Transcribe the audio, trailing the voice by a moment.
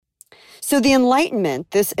So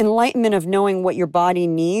this enlightenment of knowing what your body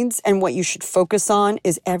needs and what you should focus on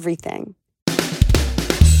is everything.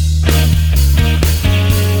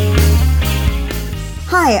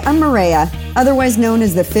 Hi, I'm Maria, otherwise known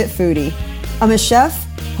as the Fit Foodie. I'm a chef,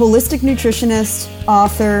 holistic nutritionist,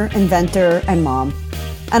 author, inventor, and mom.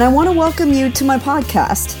 And I want to welcome you to my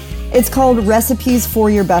podcast. It's called Recipes for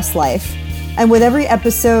Your Best Life. And with every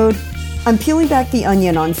episode, I'm peeling back the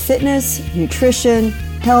onion on fitness, nutrition,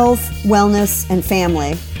 health, wellness, and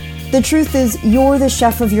family. The truth is, you're the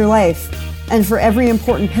chef of your life. And for every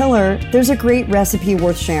important pillar, there's a great recipe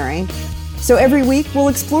worth sharing. So every week, we'll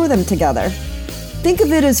explore them together. Think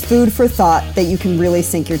of it as food for thought that you can really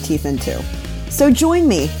sink your teeth into. So join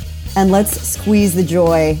me, and let's squeeze the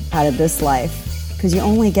joy out of this life, because you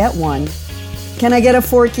only get one. Can I get a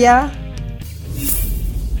fork, yeah?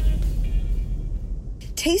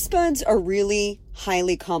 Taste buds are really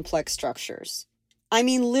highly complex structures. I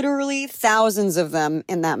mean, literally thousands of them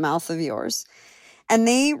in that mouth of yours. And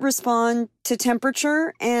they respond to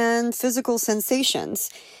temperature and physical sensations.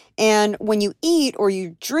 And when you eat or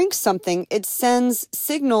you drink something, it sends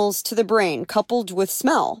signals to the brain coupled with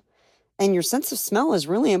smell. And your sense of smell is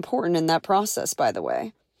really important in that process, by the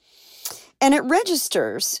way. And it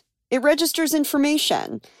registers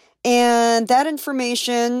information. And that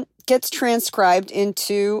information gets transcribed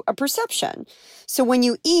into a perception. So when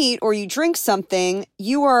you eat or you drink something,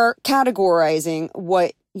 you are categorizing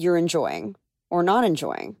what you're enjoying or not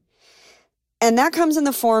enjoying. And that comes in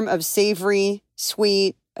the form of savory,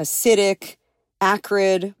 sweet, acidic,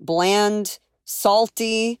 acrid, bland,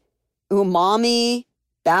 salty, umami,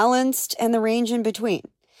 balanced, and the range in between.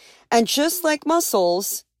 And just like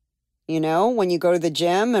muscles, when you go to the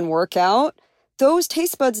gym and work out, those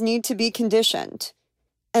taste buds need to be conditioned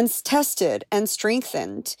and tested and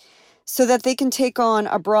strengthened so that they can take on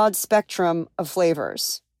a broad spectrum of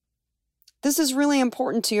flavors. This is really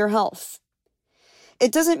important to your health.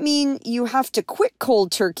 It doesn't mean you have to quit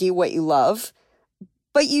cold turkey what you love,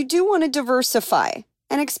 but you do want to diversify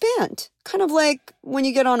and expand, kind of like when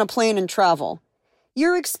you get on a plane and travel.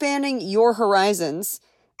 You're expanding your horizons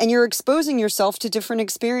and you're exposing yourself to different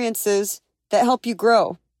experiences that help you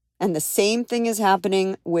grow. And the same thing is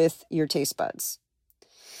happening with your taste buds.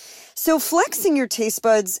 So flexing your taste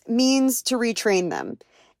buds means to retrain them.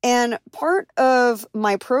 And part of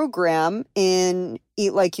my program in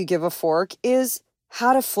Eat Like You Give a Fork is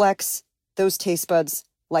how to flex those taste buds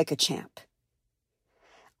like a champ.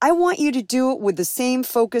 I want you to do it with the same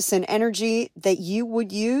focus and energy that you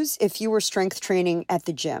would use if you were strength training at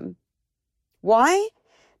the gym. Why?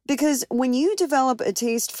 Because when you develop a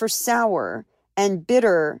taste for sour and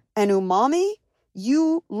bitter and umami,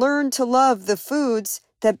 you learn to love the foods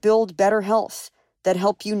that build better health, that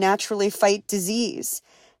help you naturally fight disease,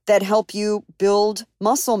 that help you build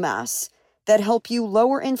muscle mass, that help you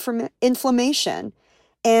lower inflammation,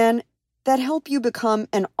 and that help you become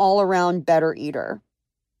an all-around better eater.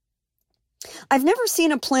 I've never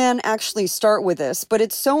seen a plan actually start with this, but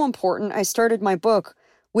it's so important I started my book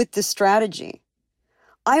with this strategy.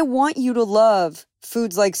 I want you to love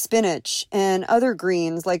foods like spinach and other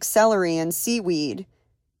greens like celery and seaweed.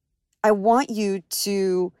 I want you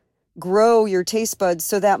to grow your taste buds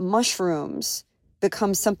so that mushrooms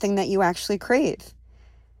become something that you actually crave.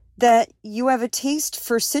 That you have a taste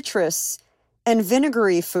for citrus and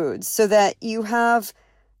vinegary foods so that you have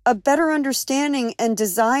a better understanding and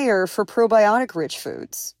desire for probiotic-rich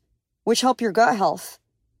foods, which help your gut health.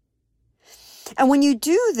 And when you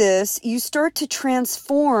do this, you start to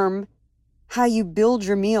transform how you build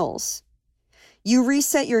your meals. You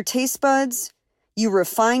reset your taste buds, you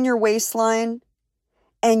refine your waistline,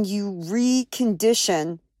 and you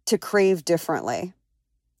recondition to crave differently.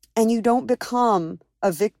 And you don't become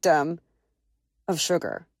a victim of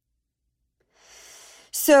sugar.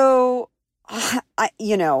 So, I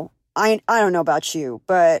don't know about you,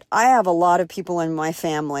 but I have a lot of people in my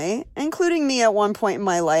family, including me at one point in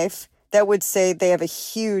my life, that would say they have a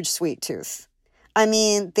huge sweet tooth. I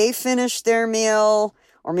mean, they finish their meal,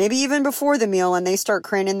 or maybe even before the meal, and they start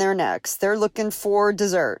craning their necks. They're looking for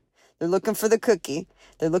dessert. They're looking for the cookie.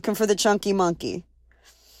 They're looking for the chunky monkey.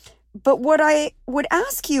 But what I would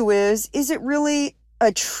ask you is it really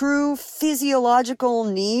a true physiological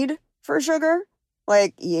need for sugar?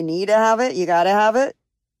 Like, you need to have it, you gotta have it,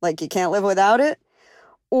 like you can't live without it?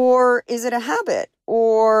 Or is it a habit?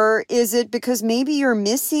 Or is it because maybe you're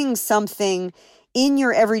missing something in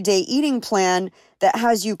your everyday eating plan that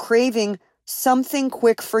has you craving something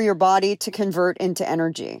quick for your body to convert into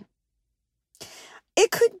energy?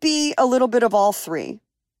 It could be a little bit of all three.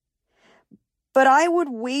 But I would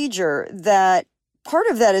wager that part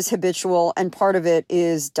of that is habitual and part of it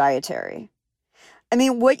is dietary. I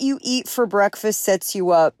mean, what you eat for breakfast sets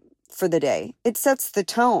you up for the day. It sets the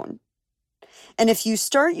tone. And if you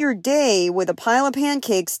start your day with a pile of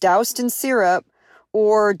pancakes doused in syrup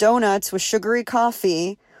or donuts with sugary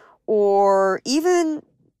coffee or even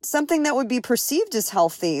something that would be perceived as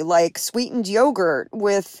healthy, like sweetened yogurt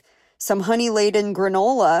with some honey-laden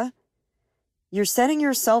granola, you're setting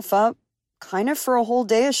yourself up kind of for a whole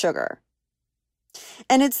day of sugar.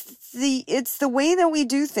 And it's the way that we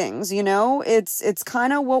do things, you know? It's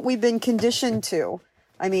kind of what we've been conditioned to.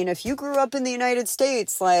 I mean, if you grew up in the United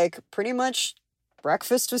States, like pretty much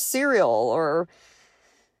breakfast was cereal or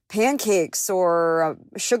pancakes or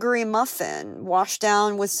a sugary muffin washed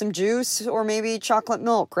down with some juice or maybe chocolate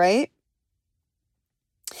milk, right?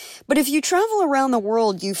 But if you travel around the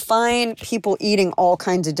world, you find people eating all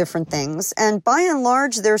kinds of different things. And by and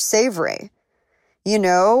large, they're savory. You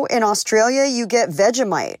know, in Australia, you get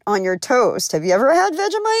Vegemite on your toast. Have you ever had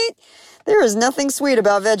Vegemite? There is nothing sweet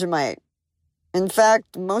about Vegemite. In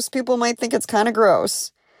fact, most people might think it's kind of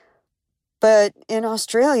gross. But in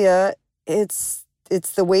Australia, it's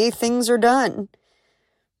the way things are done.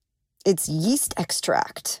 It's yeast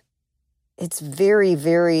extract. It's very,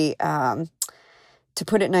 very, to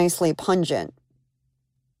put it nicely, pungent.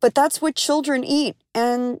 But that's what children eat,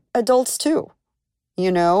 and adults too,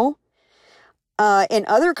 you know? In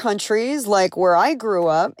other countries, like where I grew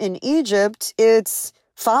up, in Egypt, it's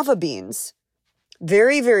fava beans.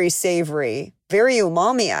 Very, very savory, very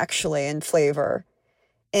umami, actually, in flavor.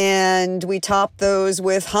 And we top those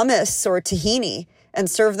with hummus or tahini and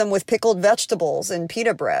serve them with pickled vegetables and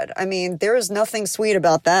pita bread. I mean, there is nothing sweet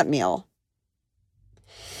about that meal.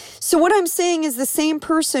 So what I'm saying is the same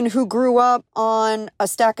person who grew up on a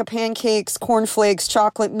stack of pancakes, cornflakes,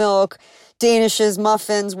 chocolate milk, danishes,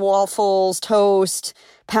 muffins, waffles, toast,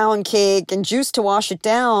 pound cake, and juice to wash it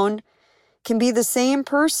down can be the same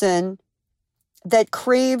person that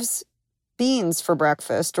craves beans for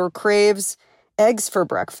breakfast or craves eggs for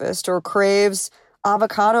breakfast or craves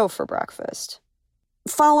avocado for breakfast.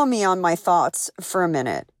 Follow me on my thoughts for a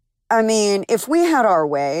minute. I mean, if we had our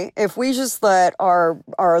way, if we just let our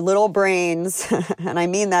little brains, and I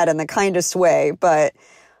mean that in the kindest way, but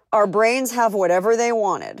our brains have whatever they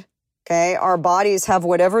wanted, okay? Our bodies have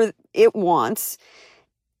whatever it wants,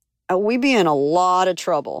 we'd be in a lot of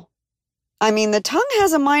trouble. I mean, the tongue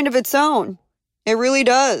has a mind of its own. It really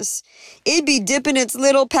does. It'd be dipping its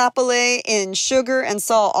little papillae in sugar and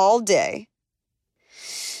salt all day.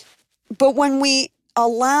 But when we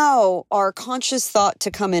allow our conscious thought to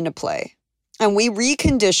come into play and we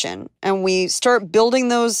recondition and we start building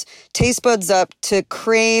those taste buds up to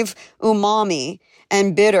crave umami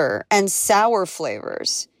and bitter and sour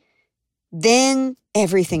flavors, then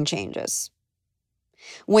everything changes.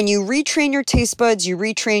 When you retrain your taste buds, you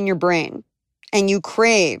retrain your brain and you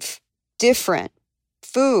crave different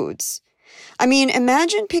foods. I mean,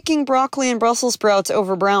 imagine picking broccoli and Brussels sprouts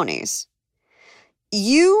over brownies.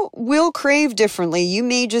 You will crave differently. You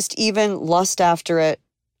may just even lust after it.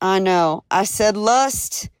 I know. I said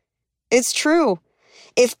lust. It's true.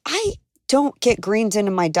 If I don't get greens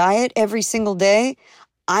into my diet every single day,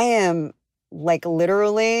 I am like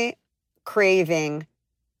literally craving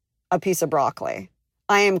a piece of broccoli.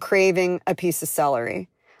 I am craving a piece of celery.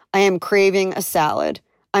 I am craving a salad.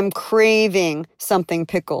 I'm craving something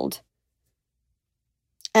pickled.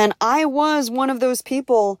 And I was one of those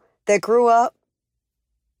people that grew up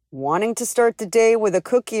wanting to start the day with a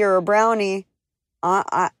cookie or a brownie.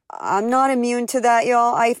 I'm not immune to that,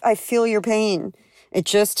 y'all. I feel your pain. It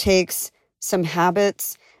just takes some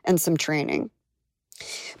habits and some training.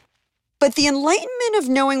 But the enlightenment of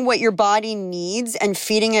knowing what your body needs and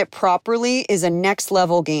feeding it properly is a next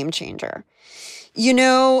level game changer. You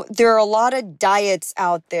know, there are a lot of diets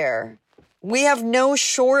out there. We have no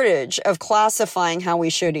shortage of classifying how we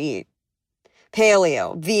should eat.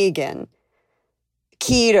 Paleo, vegan,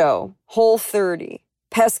 keto, Whole30,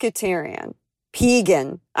 pescatarian,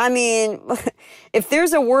 pegan. I mean, if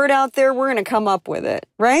there's a word out there, we're going to come up with it,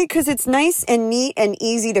 right? Because it's nice and neat and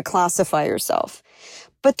easy to classify yourself.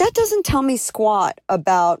 But that doesn't tell me squat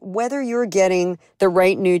about whether you're getting the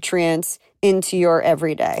right nutrients into your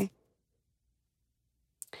everyday.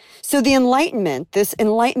 So the enlightenment, this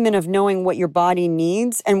enlightenment of knowing what your body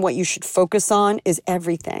needs and what you should focus on is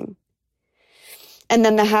everything. And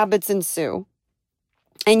then the habits ensue.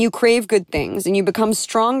 And you crave good things and you become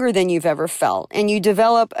stronger than you've ever felt. And you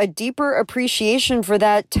develop a deeper appreciation for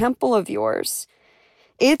that temple of yours.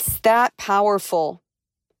 It's that powerful.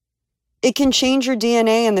 It can change your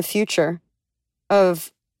DNA in the future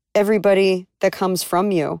of everybody that comes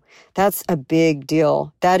from you. That's a big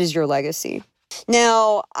deal. That is your legacy.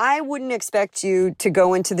 Now, I wouldn't expect you to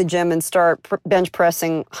go into the gym and start bench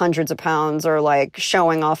pressing hundreds of pounds or like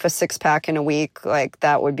showing off a 6-pack in a week. Like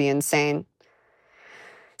that would be insane.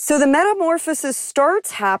 So the metamorphosis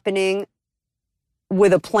starts happening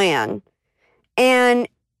with a plan, and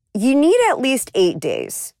you need at least 8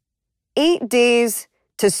 days. 8 days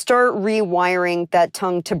to start rewiring that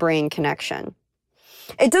tongue to brain connection.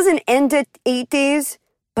 It doesn't end at 8 days,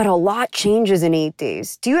 but a lot changes in 8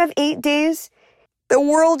 days. Do you have 8 days? The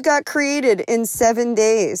world got created in 7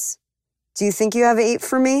 days. Do you think you have 8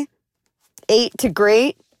 for me? 8 to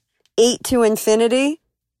great? 8 to infinity?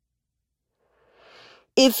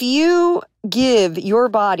 If you give your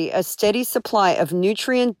body a steady supply of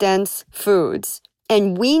nutrient-dense foods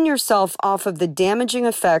and wean yourself off of the damaging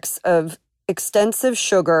effects of extensive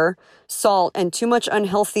sugar, salt, and too much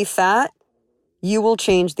unhealthy fat, you will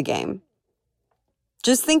change the game.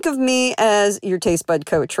 Just think of me as your taste bud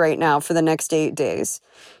coach right now for the next 8 days.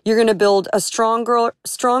 You're going to build a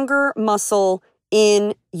stronger muscle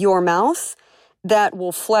in your mouth that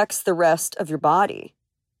will flex the rest of your body.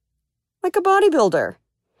 Like a bodybuilder.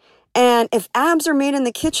 And if abs are made in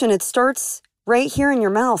the kitchen, it starts right here in your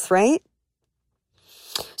mouth, right?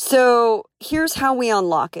 So here's how we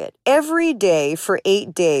unlock it. Every day for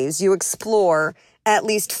 8 days, you explore at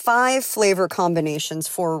least 5 flavor combinations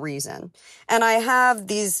for a reason. And I have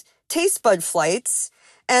these taste bud flights,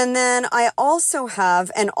 and then I also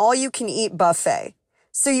have an all-you-can-eat buffet.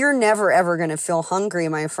 So you're never, ever going to feel hungry,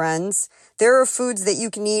 my friends. There are foods that you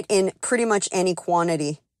can eat in pretty much any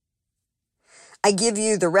quantity. I give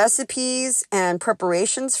you the recipes and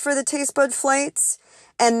preparations for the taste bud flights,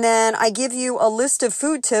 and then I give you a list of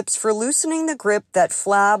food tips for loosening the grip that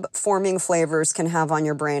flab-forming flavors can have on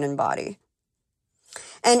your brain and body.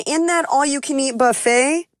 And in that all-you-can-eat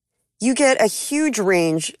buffet, you get a huge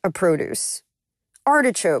range of produce.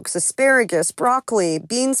 Artichokes, asparagus, broccoli,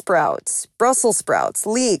 bean sprouts, Brussels sprouts,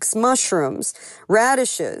 leeks, mushrooms,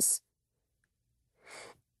 radishes.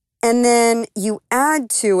 And then you add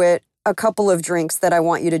to it a couple of drinks that I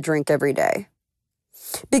want you to drink every day.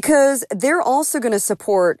 Because they're also going to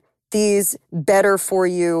support these better for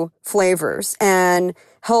you flavors and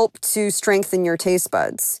help to strengthen your taste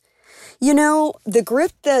buds. You know, the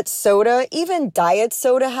grip that soda, even diet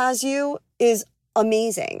soda, has you is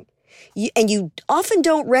amazing. And you often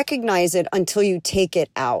don't recognize it until you take it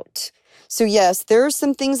out. So yes, there are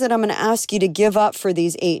some things that I'm going to ask you to give up for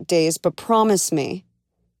these 8 days, but promise me,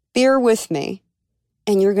 bear with me,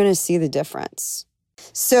 and you're going to see the difference.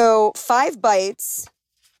 So 5 bites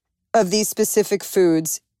of these specific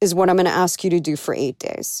foods is what I'm going to ask you to do for 8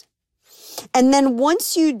 days. And then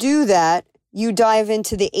once you do that, you dive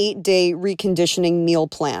into the 8-day reconditioning meal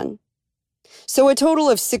plan. So a total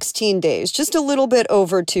of 16 days, just a little bit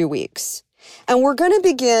over 2 weeks. And we're going to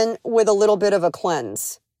begin with a little bit of a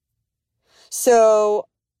cleanse. So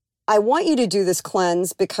I want you to do this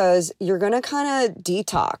cleanse because you're going to kind of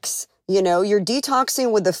detox. You know, you're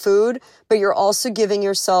detoxing with the food, but you're also giving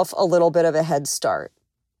yourself a little bit of a head start.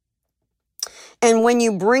 And when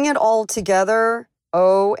you bring it all together,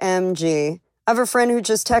 OMG. I have a friend who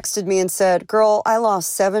just texted me and said, girl, I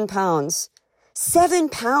lost 7 pounds. 7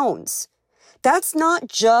 pounds. That's not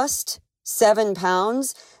just 7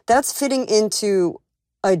 pounds. That's fitting into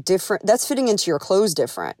your clothes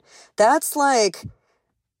different. That's like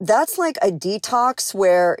a detox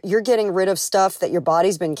where you're getting rid of stuff that your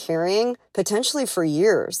body's been carrying potentially for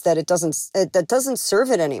years that doesn't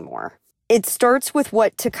serve it anymore. It starts with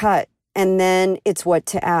what to cut, and then it's what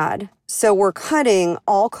to add. So we're cutting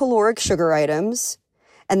all caloric sugar items,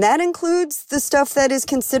 and that includes the stuff that is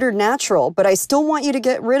considered natural, but I still want you to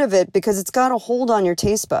get rid of it because it's got a hold on your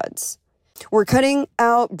taste buds. We're cutting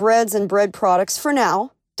out breads and bread products for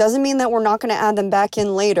now. Doesn't mean that we're not going to add them back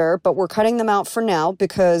in later, but we're cutting them out for now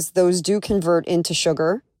because those do convert into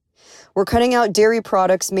sugar. We're cutting out dairy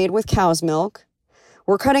products made with cow's milk.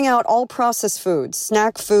 We're cutting out all processed foods,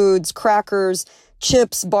 snack foods, crackers,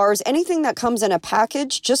 chips, bars, anything that comes in a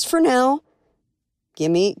package, just for now.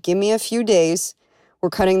 Give me a few days.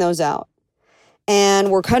 We're cutting those out.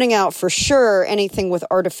 And we're cutting out for sure anything with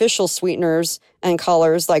artificial sweeteners and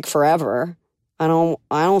colors like forever. I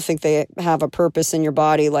don't think they have a purpose in your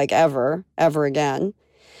body like ever again.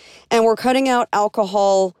 And we're cutting out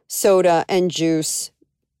alcohol, soda, and juice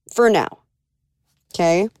for now.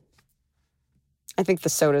 Okay? I think the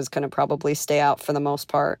soda is going to probably stay out for the most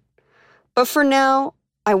part. But for now,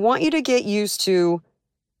 I want you to get used to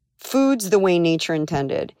foods the way nature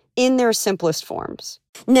intended, in their simplest forms.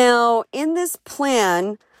 Now, in this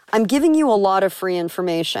plan, I'm giving you a lot of free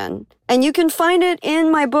information, and you can find it in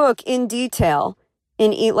my book in detail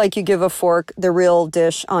in Eat Like You Give a Fork, the real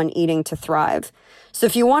dish on eating to thrive. So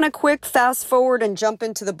if you want a quick fast forward and jump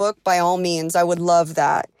into the book, by all means, I would love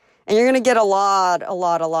that. And you're going to get a lot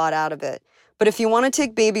out of it. But if you want to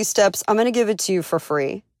take baby steps, I'm going to give it to you for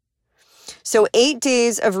free. So 8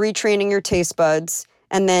 days of retraining your taste buds,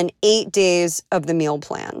 and then 8 days of the meal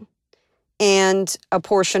plan, and a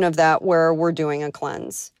portion of that where we're doing a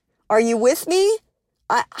cleanse. Are you with me?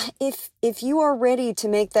 If you are ready to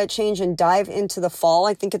make that change and dive into the fall,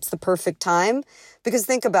 I think it's the perfect time. Because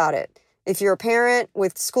think about it. If you're a parent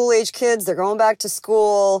with school-age kids, they're going back to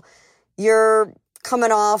school, you're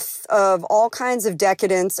coming off of all kinds of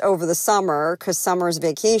decadence over the summer because summer's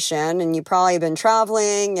vacation, and you've probably been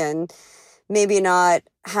traveling and maybe not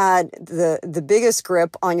had the biggest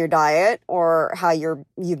grip on your diet or how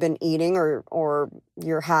you've been eating or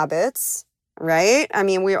your habits, right? I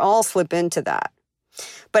mean, we all slip into that.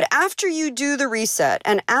 But after you do the reset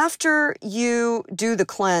and after you do the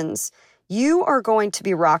cleanse, you are going to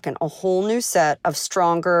be rocking a whole new set of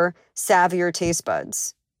stronger, savvier taste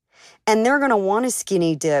buds. And they're going to want to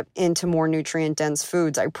skinny dip into more nutrient-dense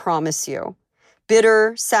foods, I promise you.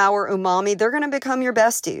 Bitter, sour, umami, they're going to become your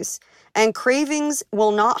besties. And cravings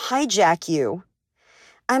will not hijack you.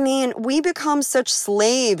 I mean, we become such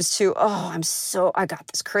slaves to, I got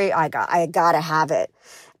this I gotta have it.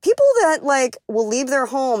 People that will leave their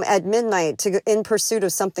home at midnight in pursuit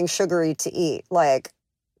of something sugary to eat.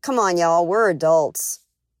 Come on, y'all, we're adults.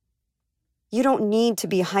 You don't need to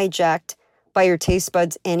be hijacked by your taste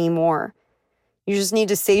buds anymore. You just need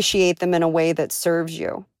to satiate them in a way that serves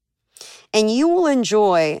you. And you will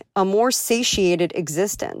enjoy a more satiated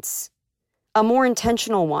existence, a more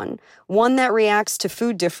intentional one that reacts to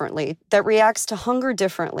food differently, that reacts to hunger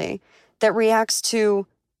differently, that reacts to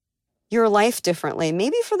your life differently,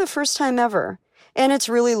 maybe for the first time ever. And it's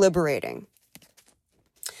really liberating.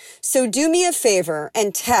 So do me a favor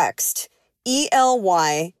and text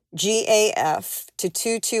ELYGAF to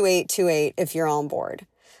 22828 if you're on board.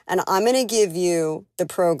 And I'm going to give you the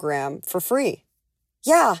program for free.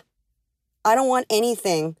 Yeah, I don't want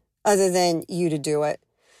anything other than you to do it.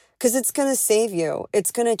 Because it's going to save you.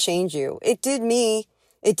 It's going to change you. It did me.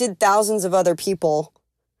 It did thousands of other people.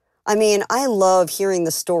 I mean, I love hearing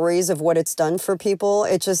the stories of what it's done for people.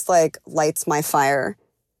 It just lights my fire.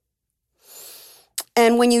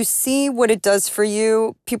 And when you see what it does for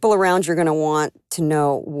you, people around you are going to want to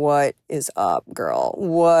know, what is up, girl?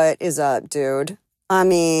 What is up, dude? I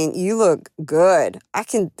mean, you look good. I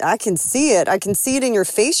can see it. I can see it in your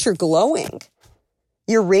face. You're glowing.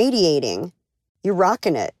 You're radiating. You're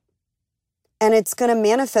rocking it. And it's going to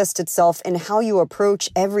manifest itself in how you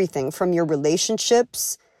approach everything, from your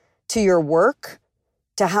relationships to your work,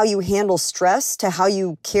 to how you handle stress, to how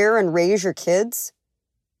you care and raise your kids.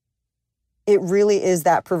 It really is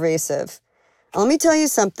that pervasive. Let me tell you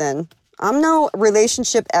something. I'm no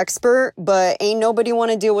relationship expert, but ain't nobody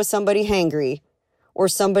want to deal with somebody hangry, or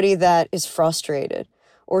somebody that is frustrated,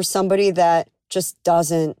 or somebody that just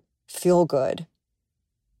doesn't feel good.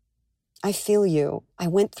 I feel you. I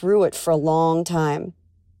went through it for a long time,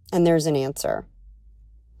 and there's an answer.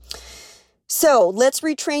 So let's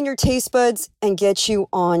retrain your taste buds and get you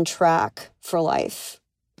on track for life.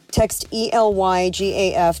 Text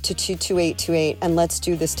ELYGAF to 22828 and let's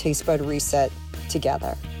do this taste bud reset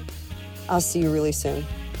together. I'll see you really soon.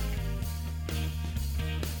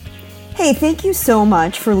 Hey, thank you so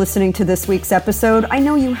much for listening to this week's episode. I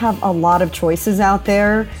know you have a lot of choices out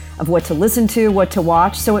there of what to listen to, what to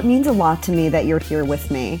watch, so it means a lot to me that you're here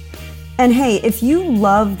with me. And hey, if you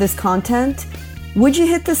love this content, would you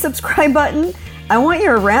hit the subscribe button? I want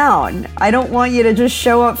you around. I don't want you to just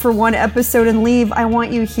show up for one episode and leave. I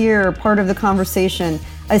want you here, part of the conversation,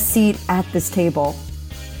 a seat at this table.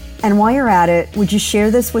 And while you're at it, would you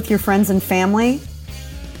share this with your friends and family?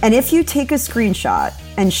 And if you take a screenshot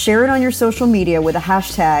and share it on your social media with a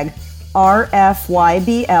hashtag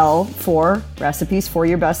RFYBL for Recipes for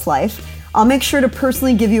Your Best Life, I'll make sure to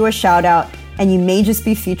personally give you a shout out, and you may just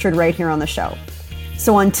be featured right here on the show.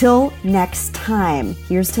 So until next time,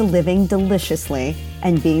 here's to living deliciously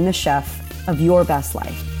and being the chef of your best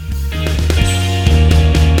life.